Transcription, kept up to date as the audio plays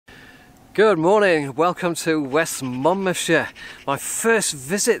Good morning, welcome to West Monmouthshire. My first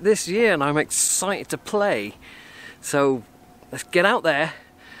visit this year and I'm excited to play. So let's get out there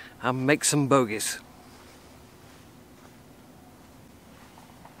and make some bogeys.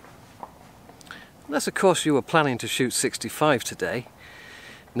 Unless of course you were planning to shoot 65 today.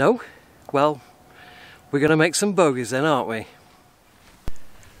 No? Well, we're going to make some bogeys then, aren't we?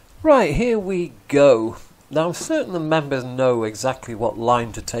 Right, here we go. Now I'm certain the members know exactly what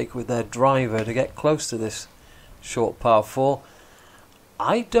line to take with their driver to get close to this short par 4.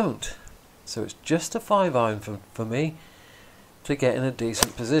 I don't. So it's just a 5-iron for me to get in a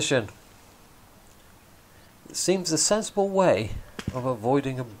decent position. It seems a sensible way of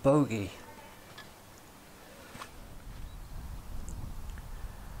avoiding a bogey.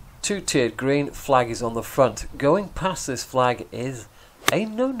 Two-tiered green, flag is on the front. Going past this flag is a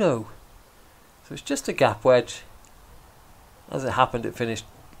no-no. So it's just a gap wedge. As it happened, it finished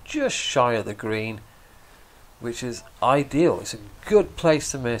just shy of the green, which is ideal. It's a good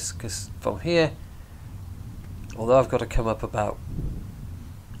place to miss because from here, although I've got to come up about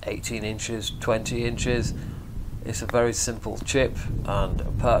 18 inches, 20 inches, it's a very simple chip and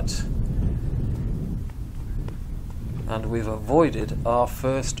a putt. And we've avoided our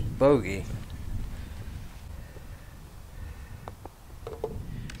first bogey.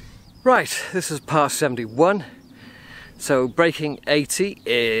 Right, this is par 71, so breaking 80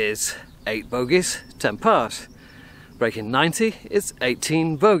 is 8 bogeys, 10 pars. Breaking 90 is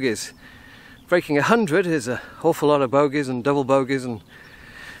 18 bogeys. Breaking 100 is an awful lot of bogeys and double bogeys and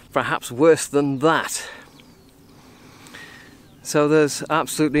perhaps worse than that. So there's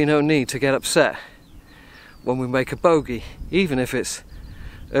absolutely no need to get upset when we make a bogey, even if it's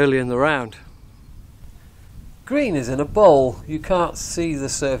early in the round. Green is in a bowl. You can't see the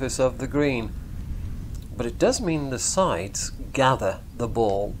surface of the green, but it does mean the sides gather the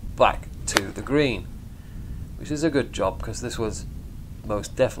ball back to the green, which is a good job because this was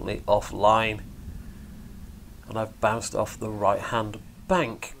most definitely offline and I've bounced off the right hand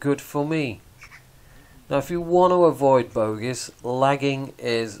bank. Good for me. Now if you want to avoid bogeys, lagging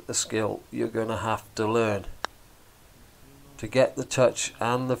is a skill you're going to have to learn to get the touch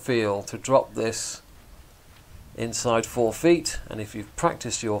and the feel to drop this inside 4 feet. And if you've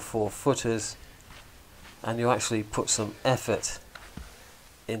practiced your 4-footers and you actually put some effort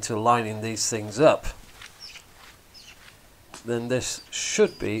into lining these things up, then this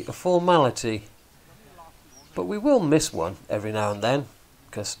should be a formality. But we will miss one every now and then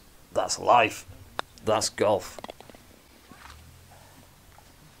because that's life, that's golf.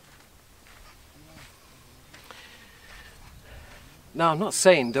 Now I'm not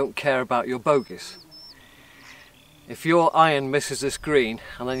saying don't care about your bogeys. If your iron misses this green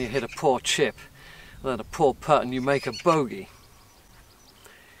and then you hit a poor chip and then a poor putt and you make a bogey,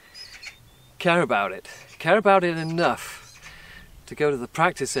 care about it. Care about it enough to go to the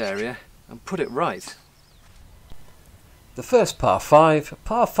practice area and put it right. The first par 5.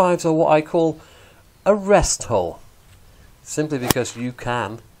 Par 5s are what I call a rest hole, simply because you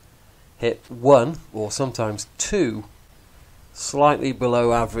can hit 1 or sometimes 2 slightly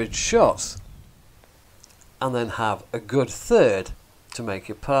below average shots and then have a good third to make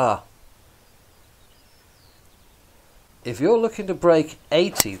it par. If you're looking to break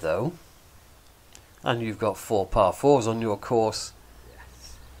 80 though, and you've got 4 par 4s on your course,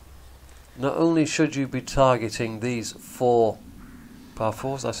 not only should you be targeting these 4 par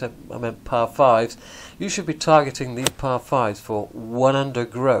 4s, I meant par 5s, you should be targeting these par 5s for 1 under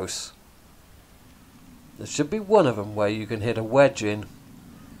gross. There should be one of them where you can hit a wedge in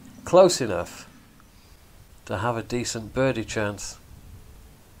close enough to have a decent birdie chance.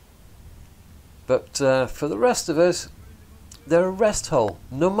 But for the rest of us, they're a rest hole.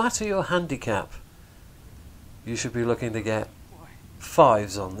 No matter your handicap, you should be looking to get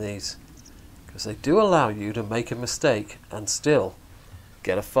 5s on these, because they do allow you to make a mistake and still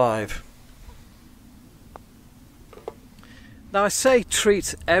get a 5. Now I say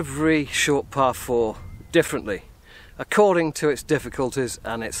treat every short par 4 differently, according to its difficulties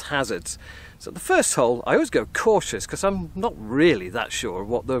and its hazards. So the first hole, I always go cautious because I'm not really that sure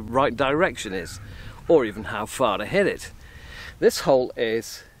what the right direction is, or even how far to hit it. This hole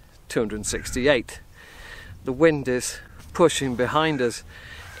is 268. The wind is pushing behind us.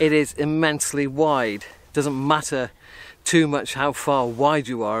 It is immensely wide. It doesn't matter too much how far wide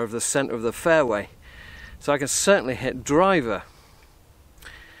you are of the centre of the fairway. So I can certainly hit driver.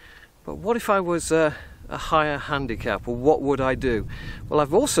 But what if I was a higher handicap? Well, what would I do? Well,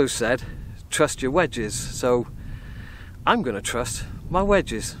 I've also said trust your wedges, so I'm going to trust my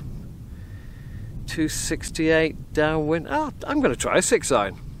wedges. 268 downwind. Oh, I'm going to try a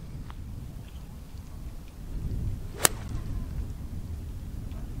 6-iron.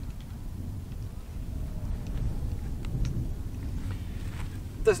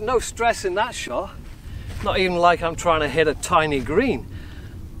 there's no stress in that shot. Not even like I'm trying to hit a tiny green.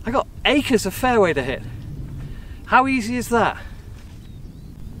 I got acres of fairway to hit. How easy is that?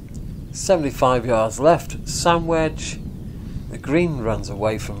 75 yards left, sand wedge. The green runs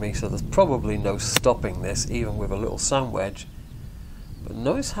away from me, so there's probably no stopping this, even with a little sand wedge. But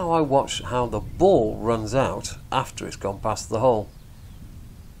notice how I watch how the ball runs out after it's gone past the hole.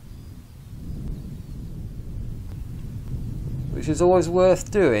 Which is always worth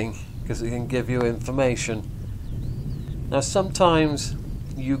doing, because it can give you information. Now sometimes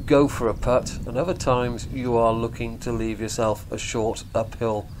you go for a putt, and other times you are looking to leave yourself a short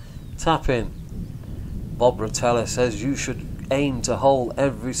uphill tap in. Bob Rotella says you should aim to hole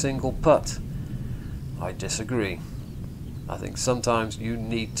every single putt. I disagree. I think sometimes you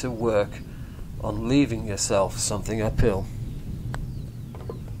need to work on leaving yourself something uphill.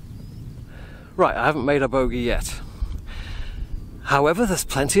 Right, I haven't made a bogey yet. However, there's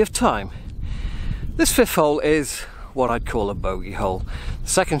plenty of time. This fifth hole is what I'd call a bogey hole. The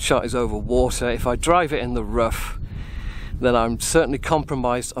second shot is over water. If I drive it in the rough, then I'm certainly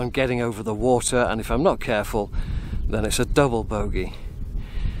compromised on getting over the water, and if I'm not careful, then it's a double bogey.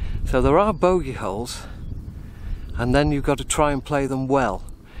 So there are bogey holes, and then you've got to try and play them well.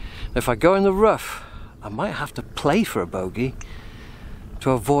 If I go in the rough, I might have to play for a bogey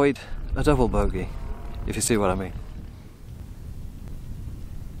to avoid a double bogey, if you see what I mean.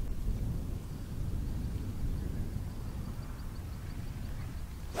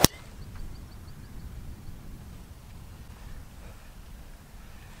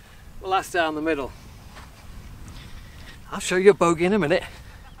 Well, that's down the middle. I'll show you a bogey in a minute.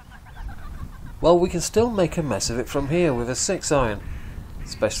 Well, we can still make a mess of it from here with a 6-iron,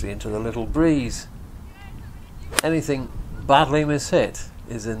 especially into the little breeze. Anything badly mishit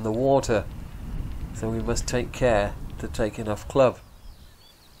is in the water, so we must take care to take enough club.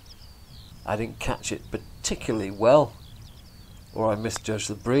 I didn't catch it particularly well, or I misjudged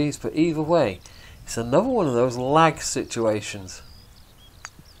the breeze, but either way, it's another one of those lag situations.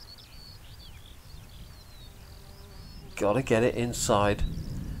 Gotta get it inside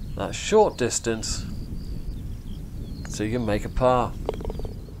that short distance so you can make a par.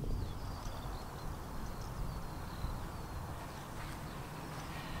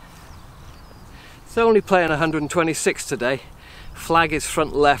 So only playing 126 today. Flag is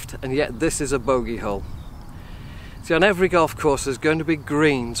front left, and yet this is a bogey hole. See, on every golf course there's going to be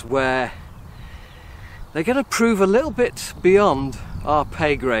greens where they're going to prove a little bit beyond our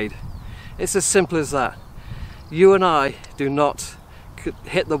pay grade. It's as simple as that. You and I do not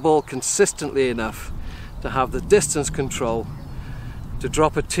hit the ball consistently enough to have the distance control to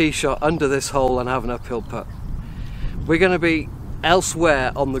drop a tee shot under this hole and have an uphill putt. We're going to be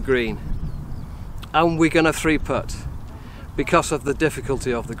elsewhere on the green, and we're going to three putt because of the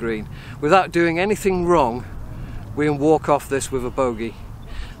difficulty of the green. Without doing anything wrong, we can walk off this with a bogey,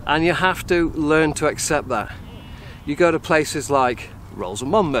 and you have to learn to accept that. You go to places like Rolls of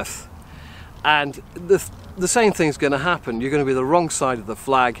Monmouth, and the same thing's going to happen. You're going to be the wrong side of the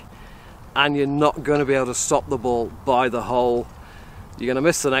flag, and you're not going to be able to stop the ball by the hole. You're going to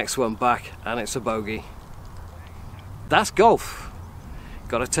miss the next one back, and it's a bogey. That's golf.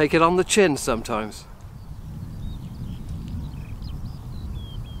 Got to take it on the chin sometimes.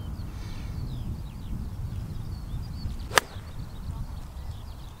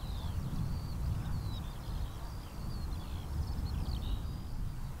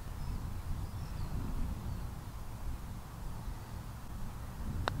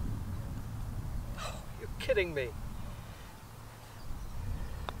 Kidding me.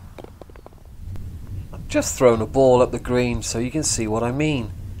 I've just thrown a ball up the green so you can see what I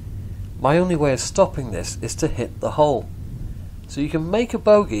mean. My only way of stopping this is to hit the hole. So you can make a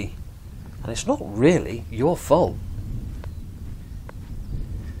bogey, and it's not really your fault.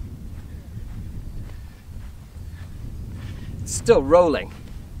 It's still rolling.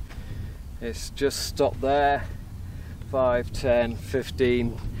 It's just stopped there. 5, 10,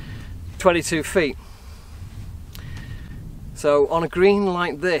 15, 22 feet. So on a green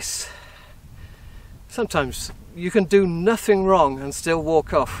like this, sometimes you can do nothing wrong and still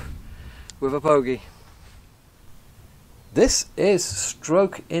walk off with a bogey. This is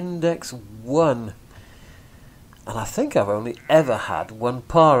stroke index 1, and I think I've only ever had one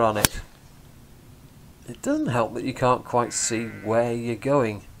par on it. It doesn't help that you can't quite see where you're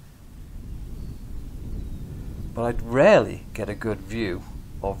going, but I'd rarely get a good view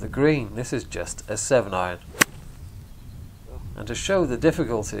of the green. This is just a 7-iron. And to show the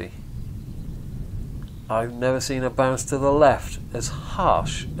difficulty, I've never seen a bounce to the left as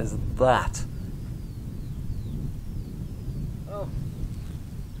harsh as that. Oh.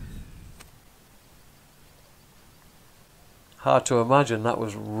 Hard to imagine that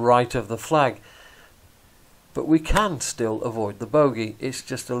was right of the flag. But we can still avoid the bogey. It's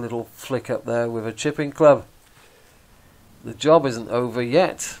just a little flick up there with a chipping club. The job isn't over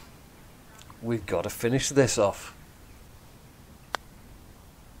yet. We've got to finish this off.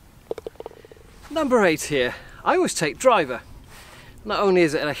 Number 8 here. I always take driver. Not only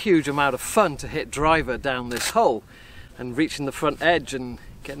is it a huge amount of fun to hit driver down this hole and reaching the front edge and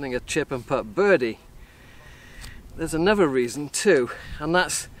getting a chip and putt birdie, there's another reason too, and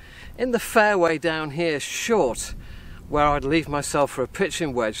that's in the fairway down here short, where I'd leave myself for a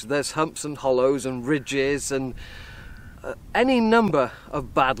pitching wedge. There's humps and hollows and ridges and any number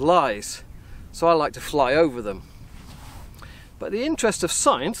of bad lies, so I like to fly over them. But in the interest of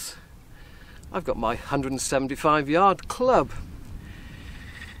science, I've got my 175 yard club.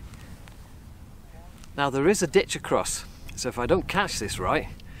 Now there is a ditch across, so if I don't catch this right,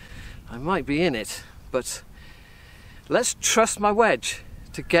 I might be in it, but let's trust my wedge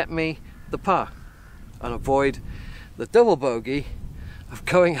to get me the par and avoid the double bogey of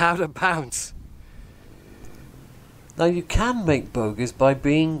going out of bounds. Now you can make bogeys by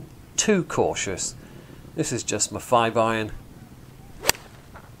being too cautious. This is just my 5-iron.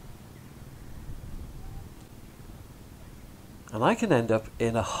 And I can end up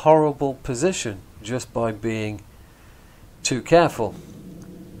in a horrible position just by being too careful.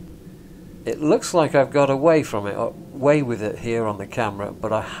 It looks like I've got away from it, away with it here on the camera,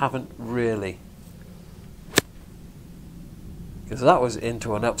 but I haven't really. Because that was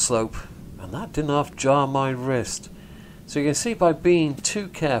into an upslope, and that didn't half jar my wrist. So you can see by being too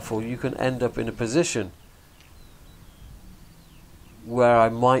careful, you can end up in a position where I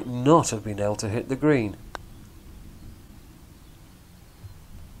might not have been able to hit the green.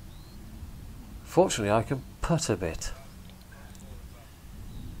 Fortunately, I can putt a bit.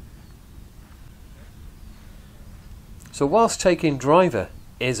 So whilst taking driver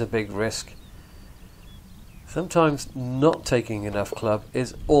is a big risk, sometimes not taking enough club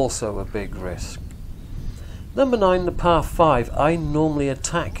is also a big risk. Number 9, the par 5, I normally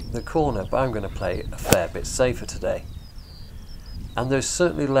attack the corner, but I'm going to play a fair bit safer today. And there's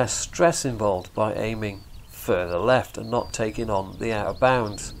certainly less stress involved by aiming further left and not taking on the out of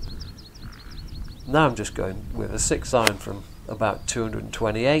bounds. Now I'm just going with a 6-iron from about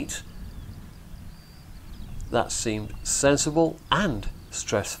 228. That seemed sensible and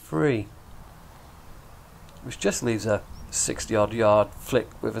stress-free, which just leaves a 60-odd yard flick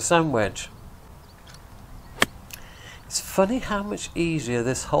with a sand wedge. It's funny how much easier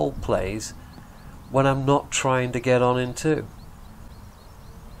this hole plays when I'm not trying to get on in two.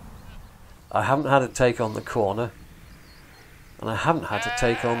 I haven't had to take on the corner, and I haven't had to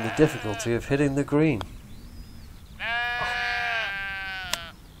take on the difficulty of hitting the green.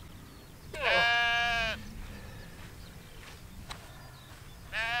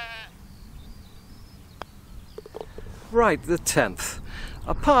 Right, the 10th.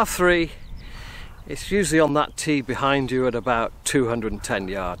 A par 3, it's usually on that tee behind you at about 210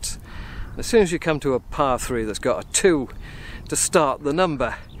 yards. As soon as you come to a par 3 that's got a 2 to start the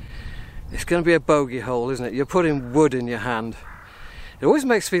number, it's going to be a bogey hole, isn't it? You're putting wood in your hand. It always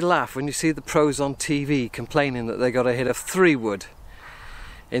makes me laugh when you see the pros on TV complaining that they got to hit a 3-wood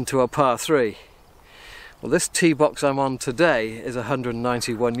into a par 3. Well, this tee box I'm on today is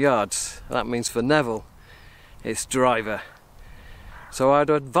 191 yards. That means for Neville, it's driver. So I'd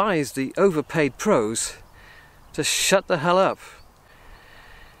advise the overpaid pros to shut the hell up,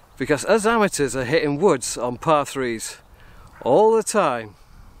 because us amateurs are hitting woods on par 3s all the time.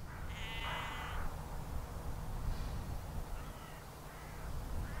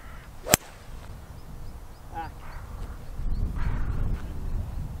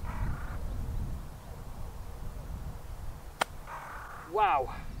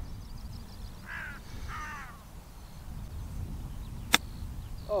 Wow.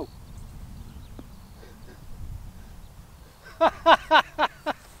 Oh.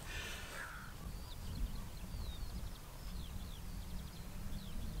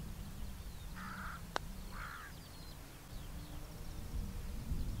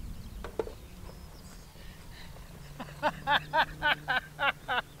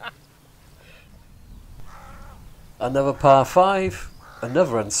 Another par 5,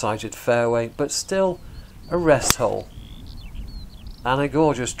 another unsighted fairway, but still a rest hole. And a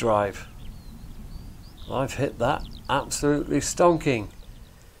gorgeous drive. I've hit that absolutely stonking.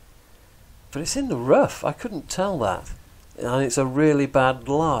 But it's in the rough, I couldn't tell that. And it's a really bad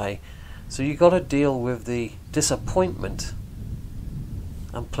lie. So you've got to deal with the disappointment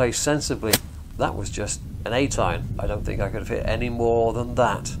and play sensibly. That was just an 8-iron. I don't think I could have hit any more than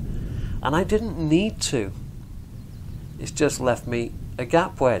that. And I didn't need to. It's just left me a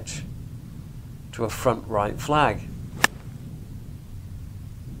gap wedge to a front right flag.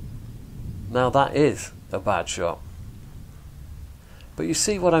 Now that is a bad shot. But you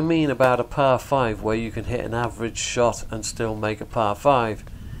see what I mean about a par 5 where you can hit an average shot and still make a par 5.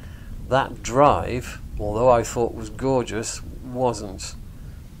 That drive, although I thought was gorgeous, wasn't.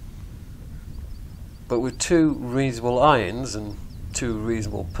 But with 2 reasonable irons and 2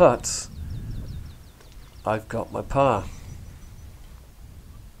 reasonable putts, I've got my par.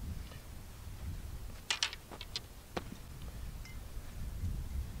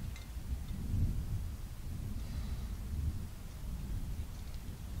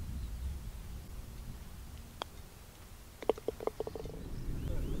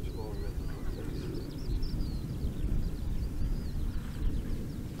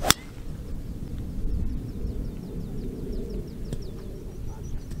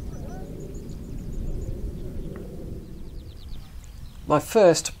 My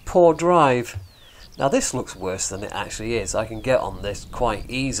first poor drive. Now this looks worse than it actually is. I can get on this quite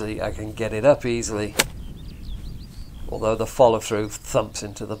easily. I can get it up easily. Although the follow through thumps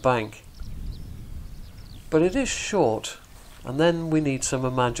into the bank. But it is short, and then we need some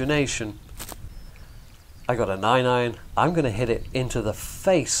imagination. I got a 9-iron. I'm going to hit it into the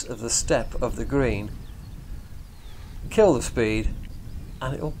face of the step of the green, kill the speed,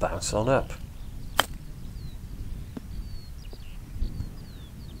 and it'll bounce on up.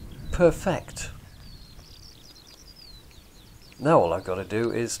 Perfect. Now all I've got to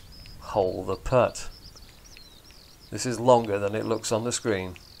do is hole the putt. This is longer than it looks on the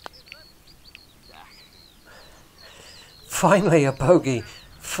screen. Finally a bogey.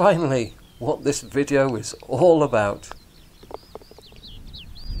 Finally what this video is all about.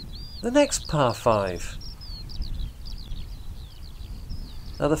 The next par 5.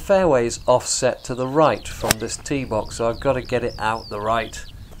 Now the fairway is offset to the right from this tee box, so I've got to get it out the right.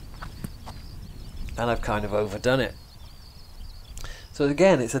 And I've kind of overdone it. So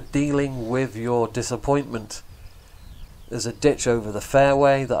again, it's a dealing with your disappointment. There's a ditch over the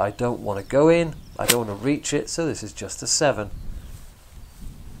fairway that I don't want to go in. I don't want to reach it, so this is just a 7.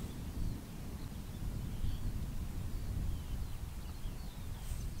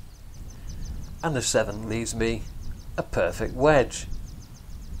 And the 7 leaves me a perfect wedge.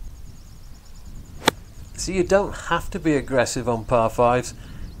 So you don't have to be aggressive on par 5s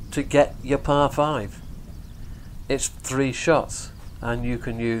to get your par 5. It's 3 shots, and you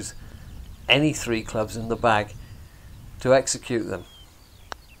can use any 3 clubs in the bag to execute them.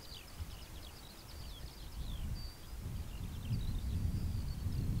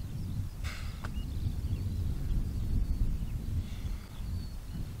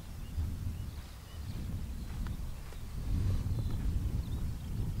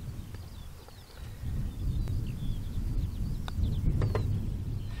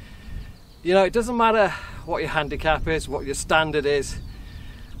 You know, it doesn't matter what your handicap is, what your standard is,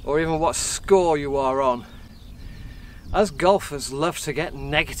 or even what score you are on. Us golfers love to get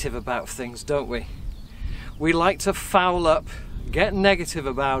negative about things, don't we? We like to foul up, get negative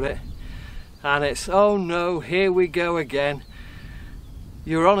about it, and it's, oh no, here we go again.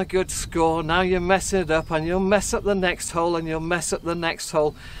 You're on a good score, now you're messing it up, and you'll mess up the next hole, and you'll mess up the next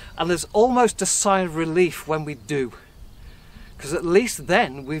hole, and there's almost a sigh of relief when we do. Because at least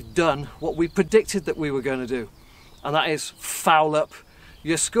then we've done what we predicted that we were going to do, and that is foul up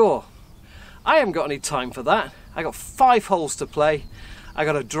your score. I haven't got any time for that. I got 5 holes to play. I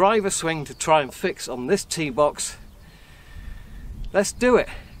got a driver swing to try and fix on this tee box. Let's do it.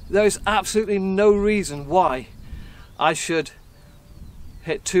 There is absolutely no reason why I should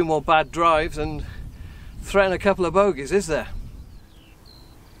hit 2 more bad drives and threaten a couple of bogeys, is there?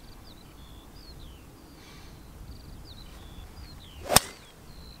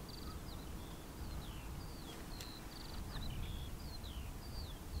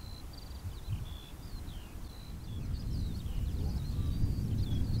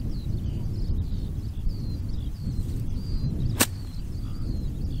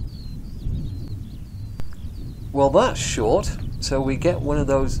 Well, that's short, so we get one of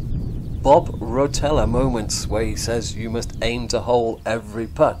those Bob Rotella moments where he says you must aim to hole every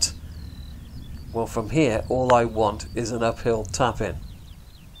putt. Well, from here all I want is an uphill tap in,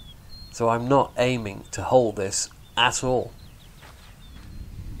 so I'm not aiming to hole this at all.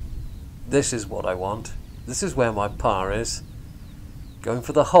 This is what I want. This is where my par is. Going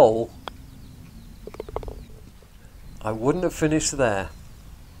for the hole. I wouldn't have finished there.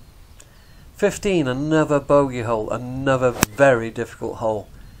 15, another bogey hole, another very difficult hole.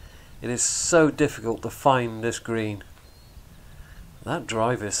 It is so difficult to find this green. That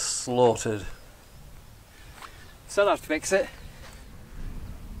drive is slaughtered. Said I'd fix it.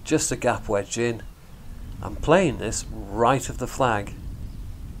 Just a gap wedge in. I'm playing this right of the flag.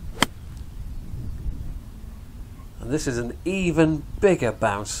 And this is an even bigger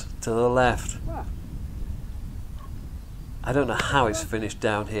bounce to the left. I don't know how it's finished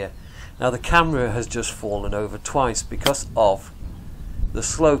down here. Now the camera has just fallen over twice because of the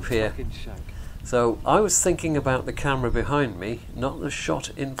slope here. So I was thinking about the camera behind me, not the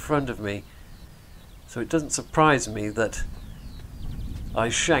shot in front of me. So it doesn't surprise me that I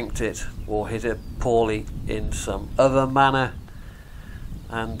shanked it or hit it poorly in some other manner,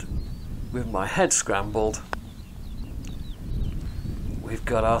 and with my head scrambled we've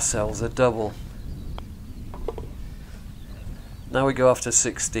got ourselves a double. Now we go after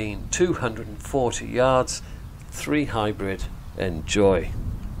 16, 240 yards, 3 hybrid. Enjoy.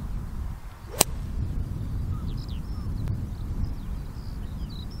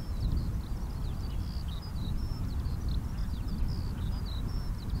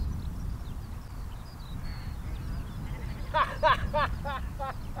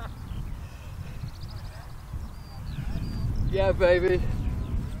 Yeah, baby.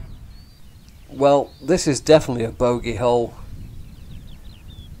 Well, this is definitely a bogey hole,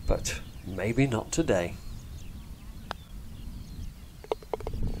 but maybe not today.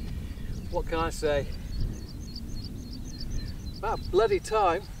 What can I say? About bloody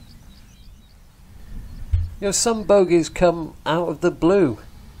time. You know, some bogeys come out of the blue.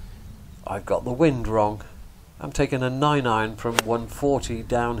 I've got the wind wrong. I'm taking a 9-iron from 140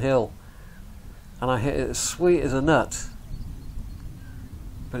 downhill, and I hit it as sweet as a nut,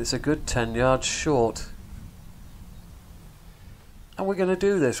 but it's a good 10 yards short. And we're going to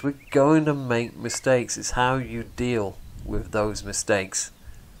do this. We're going to make mistakes. It's how you deal with those mistakes.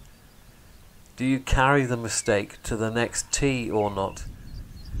 Do you carry the mistake to the next tee or not?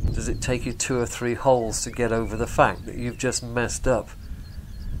 Does it take you 2 or 3 holes to get over the fact that you've just messed up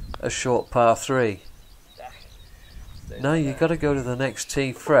a short par 3? No, you've got to go to the next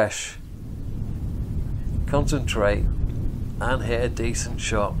tee fresh, concentrate, and hit a decent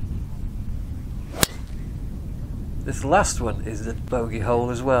shot. This last one is a bogey hole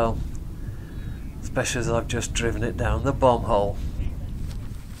as well, especially as I've just driven it down the bomb hole.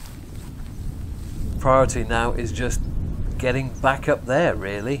 Priority now is just getting back up there,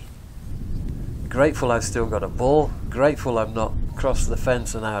 really. Grateful I've still got a ball, grateful I've not crossed the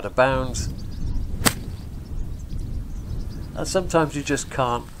fence and out of bounds. And sometimes you just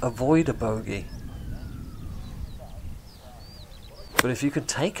can't avoid a bogey. But if you can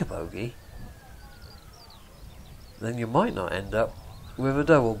take a bogey, then you might not end up with a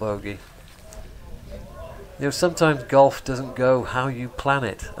double bogey. You know, sometimes golf doesn't go how you plan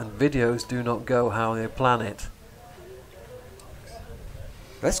it, and videos do not go how they plan it.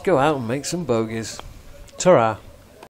 Let's go out and make some bogeys. Ta-ra!